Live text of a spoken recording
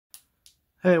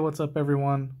Hey, what's up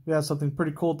everyone? We have something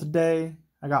pretty cool today.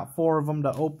 I got 4 of them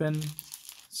to open.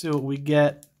 See what we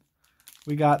get.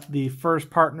 We got the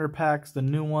first partner packs, the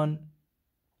new one,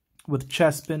 with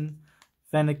Chespin,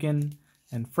 Fennekin,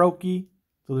 and Froakie.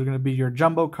 So they're going to be your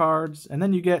jumbo cards. And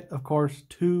then you get, of course,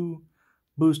 2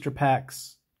 booster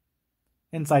packs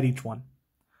inside each one.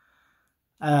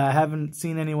 I haven't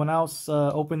seen anyone else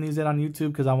open these yet on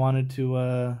YouTube because I wanted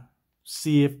to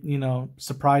see if,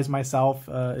 surprise myself,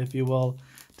 if you will,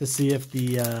 to see if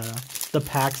the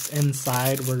packs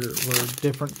inside were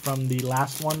different from the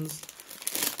last ones.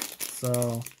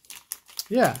 So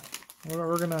yeah,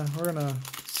 we're gonna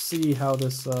see how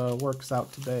this works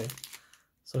out today.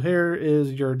 So here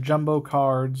is your jumbo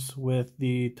cards with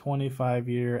the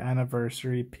 25-year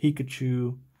anniversary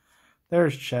Pikachu.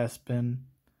 There's Chespin.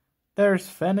 There's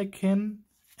Fennekin.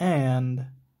 And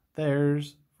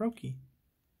there's Froakie.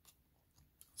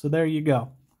 So there you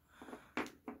go.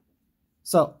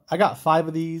 So I got 5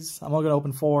 of these. I'm only going to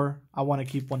open 4. I want to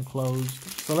keep one closed.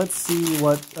 So let's see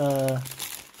what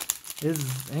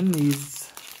is in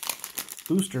these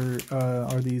booster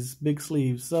or these big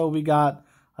sleeves. So we got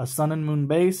a Sun and Moon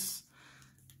base,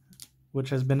 which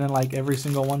has been in like every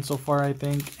single one so far, I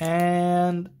think,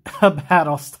 and a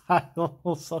Battle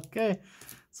Styles. Okay,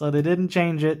 so they didn't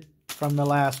change it from the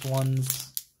last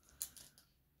ones.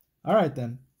 All right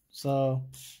then. So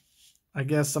I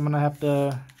guess I'm gonna have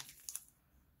to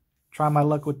try my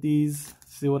luck with these,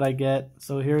 see what I get.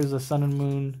 So here's a Sun and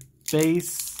Moon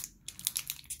base.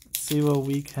 Let's see what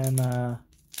we can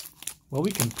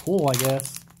pull, I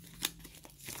guess.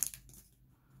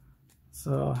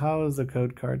 So how is the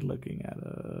code card looking at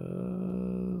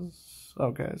us?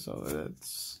 Okay, so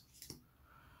it's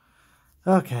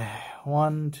okay.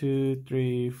 1, 2,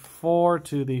 3, 4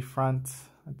 to the front.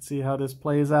 Let's see how this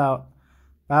plays out.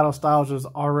 Battle Styles is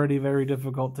already very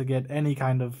difficult to get any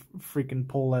kind of freaking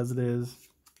pull as it is.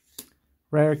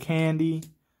 Rare Candy,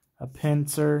 a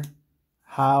Pinsir,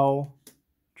 How,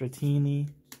 Dratini,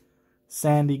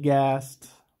 Sandygast,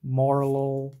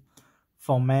 Morlul,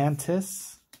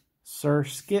 Fomantis,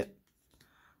 Surskit,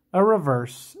 a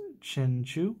reverse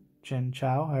Chinchou,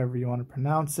 however you want to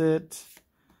pronounce it,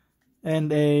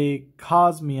 and a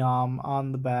Cosmium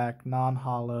on the back,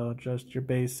 non-hollow, just your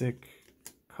basic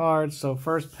cards. So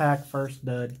first pack, first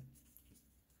dud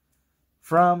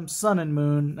from Sun and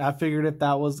Moon. I figured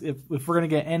if we're gonna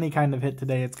get any kind of hit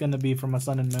today, it's gonna be from a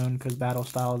Sun and Moon, because Battle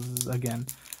Styles is, again,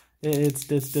 it's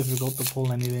difficult to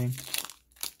pull anything.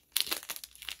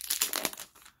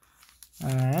 All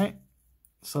right.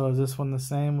 So is this one the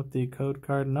same with the code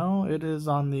card? No, it is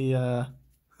on the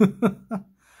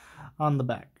on the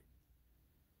back.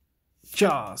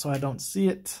 So I don't see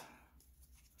it.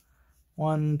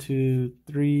 1, 2,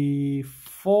 3,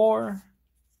 4.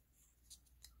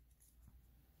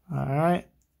 All right.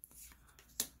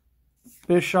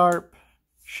 Bisharp,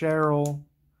 Cheryl,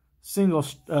 Single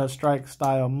Strike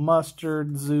Style,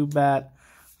 Mustard, Zubat,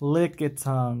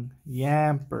 Lickitung,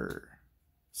 Yamper,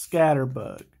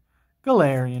 Scatterbug,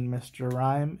 Galarian, Mr.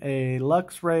 Rhyme, a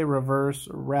Luxray Reverse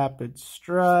Rapid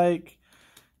Strike,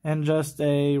 and just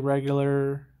a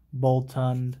regular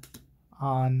Boltund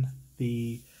on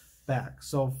the back.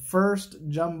 So first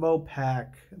jumbo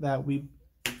pack that we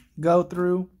go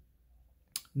through,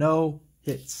 no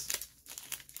hits.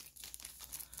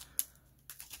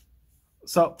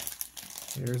 So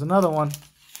here's another one.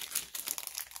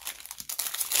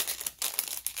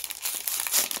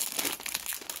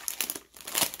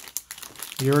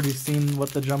 You already seen what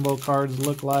the jumbo cards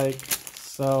look like,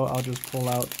 so I'll just pull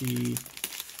out the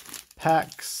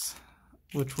packs,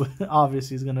 which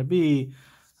obviously is going to be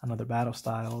another Battle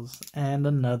Styles and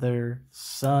another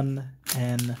Sun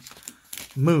and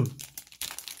Moon.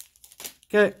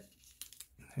 Okay,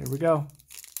 here we go.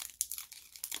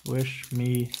 Wish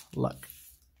me luck.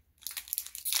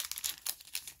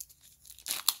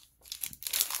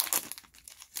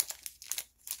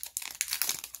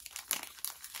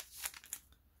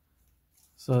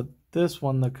 So this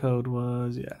one, the code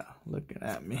was, yeah, looking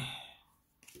at me.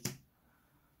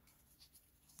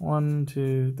 1,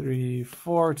 2, 3,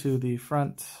 4 to the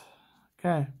front.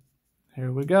 Okay,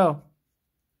 here we go.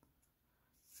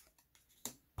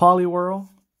 Poliwhirl,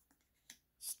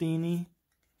 Steenie,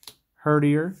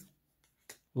 Herdier,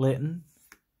 Litten,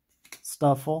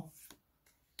 Stuffle,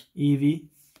 Eevee,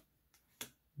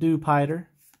 Dewpider,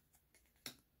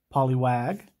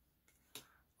 Poliwag,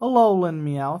 a Alolan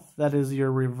Meowth, that is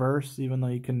your reverse, even though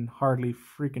you can hardly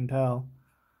freaking tell,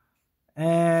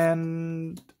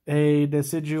 and a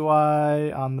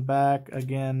Decidueye on the back.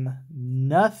 Again,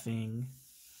 nothing.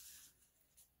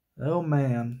 Oh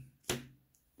man.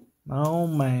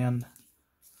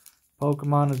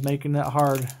 Pokemon is making it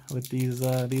hard with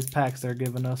these packs they're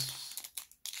giving us.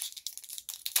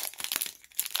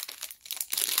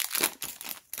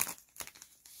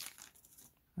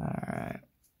 Alright.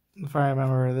 If I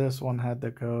remember, this one had the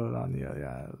code on the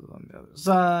other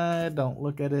side. Don't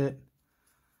look at it.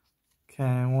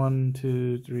 Okay, 1,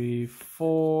 2, 3,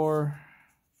 4.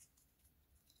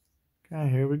 Okay,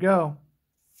 here we go.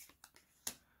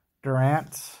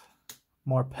 Durant,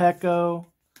 Morpeko,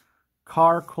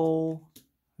 Carkol,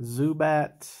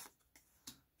 Zubat,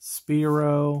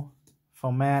 Spearow,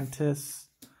 Fomantis,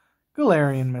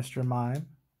 Galarian Mr. Mime,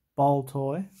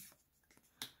 Baltoy,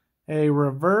 a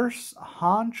reverse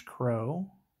Honchkrow,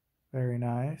 very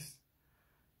nice,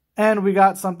 and we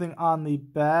got something on the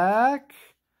back,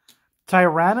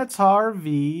 Tyranitar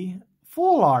V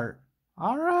full art.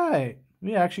 All right,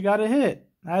 we actually got a hit.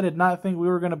 I did not think we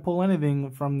were going to pull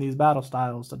anything from these battle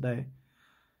styles today.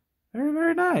 Very,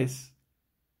 very nice.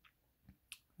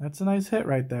 That's a nice hit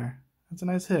right there. That's a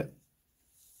nice hit.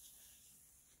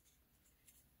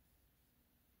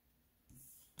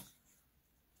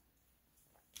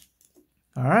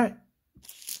 All right.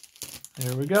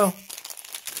 Here we go.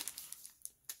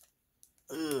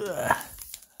 Ugh.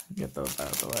 Get those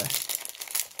out of the way.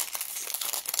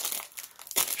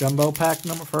 Jumbo pack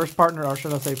number, first partner, or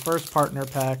should I say first partner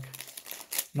pack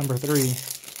number 3.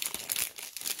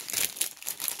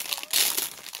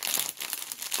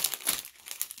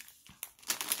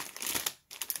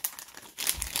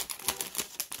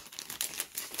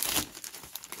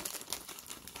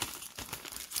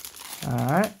 All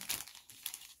right.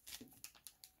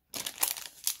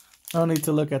 No need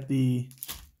to look at the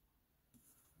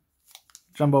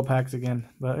jumbo packs again,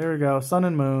 but here we go. Sun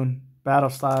and Moon,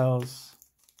 battle styles.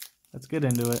 Let's get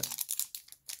into it.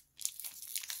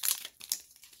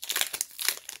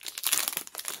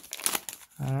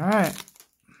 All right.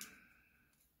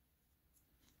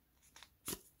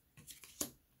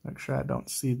 Make sure I don't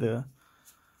see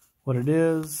what it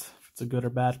is, if it's a good or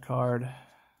bad card.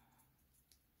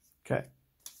 Okay.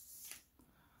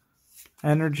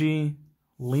 Energy,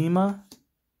 Lima,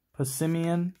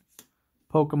 Passimian,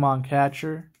 Pokemon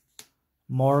Catcher,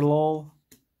 Morlul,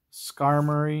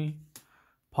 Skarmory,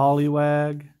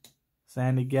 Poliwag,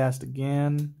 Sandygast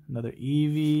again, another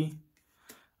Eevee,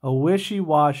 a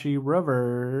Wishy-Washy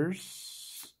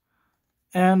Reverse,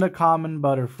 and a common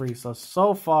Butterfree.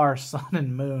 So far, Sun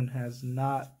and Moon has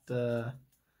not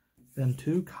been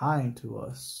too kind to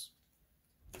us.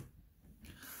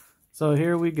 So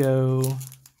here we go.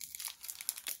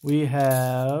 We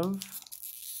have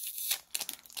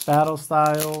battle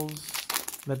styles.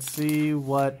 Let's see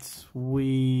what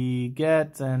we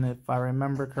get, and if I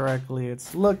remember correctly,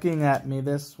 it's looking at me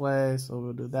this way, so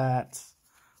we'll do that.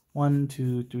 1,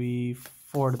 2, 3,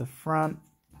 4 to the front.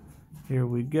 Here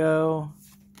we go.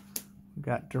 We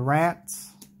got Durant,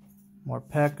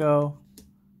 Morpeko,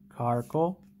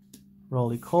 Carkol,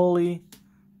 Roly-Poly,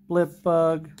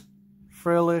 Blipbug,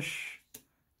 Frillish,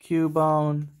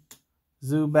 Cubone,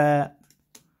 Zubat,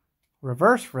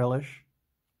 reverse Frillish,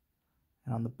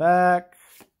 and on the back,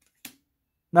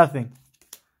 nothing.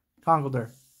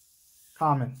 Conkeldurr,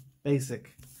 common,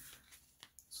 basic.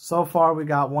 So far, we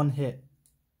got one hit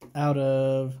out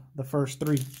of the first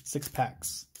 6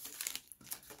 packs.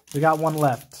 We got one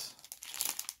left.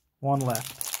 One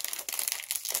left.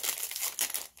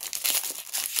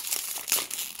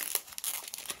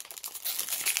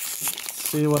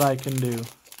 See what I can do.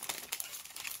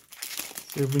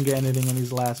 See if we can get anything in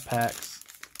these last packs.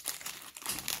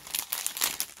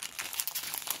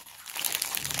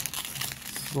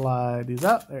 Slide these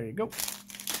up. There you go.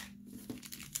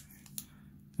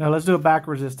 Now let's do it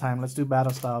backwards this time. Let's do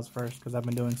battle styles first because I've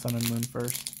been doing Sun and Moon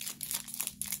first.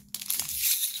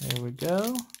 There we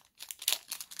go.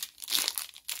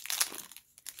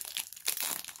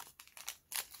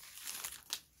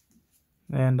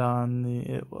 And on the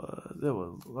it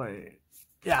was like,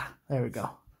 yeah, there we go.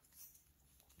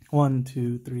 1,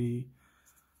 2, 3.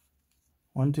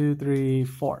 1, 2, 3,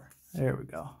 4. There we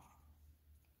go.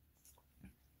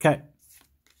 Okay.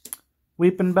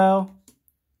 Weepinbell,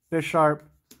 Bisharp,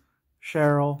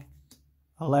 Cheryl,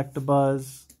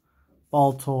 Electabuzz,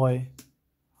 Baltoy,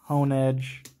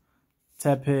 Honedge,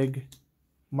 Tepig,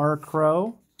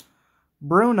 Murkrow,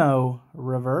 Bruno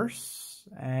Reverse,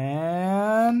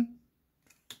 and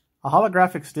a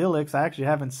holographic Steelix. I actually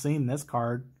haven't seen this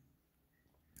card.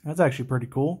 That's actually pretty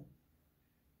cool.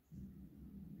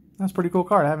 That's a pretty cool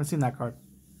card. I haven't seen that card.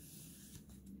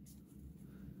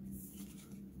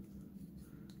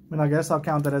 I mean, I guess I'll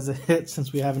count that as a hit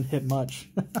since we haven't hit much.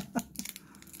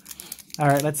 All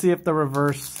right, let's see if the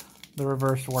reverse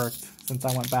worked since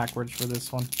I went backwards for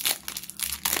this one.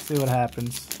 Let's see what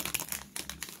happens.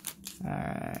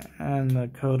 Alright, and the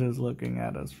code is looking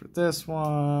at us for this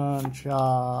one.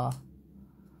 Cha.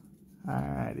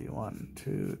 Alrighty, 1,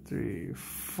 2, 3,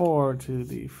 4 to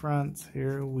the front.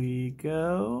 Here we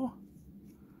go.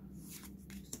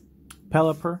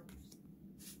 Pelipper,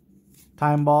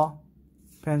 Time Ball,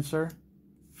 Pinsir,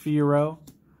 Firo,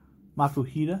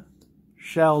 Makuhita,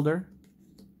 Shelder,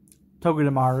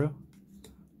 Togedemaru,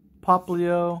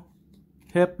 Poplio,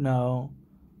 Hypno,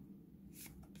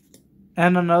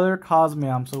 and another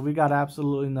Cosmium. So we got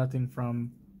absolutely nothing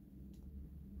from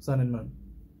Sun and Moon.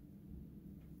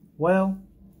 Well,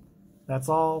 that's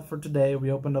all for today.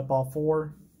 We opened up all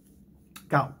 4.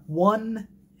 Got 1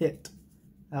 hit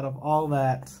out of all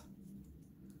that.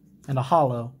 And a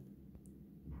holo.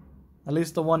 At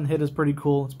least the 1 hit is pretty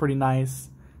cool. It's pretty nice.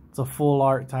 It's a full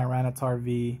art Tyranitar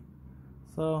V.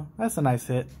 So that's a nice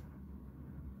hit.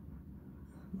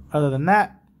 Other than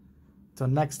that, until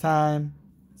next time,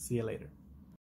 see you later.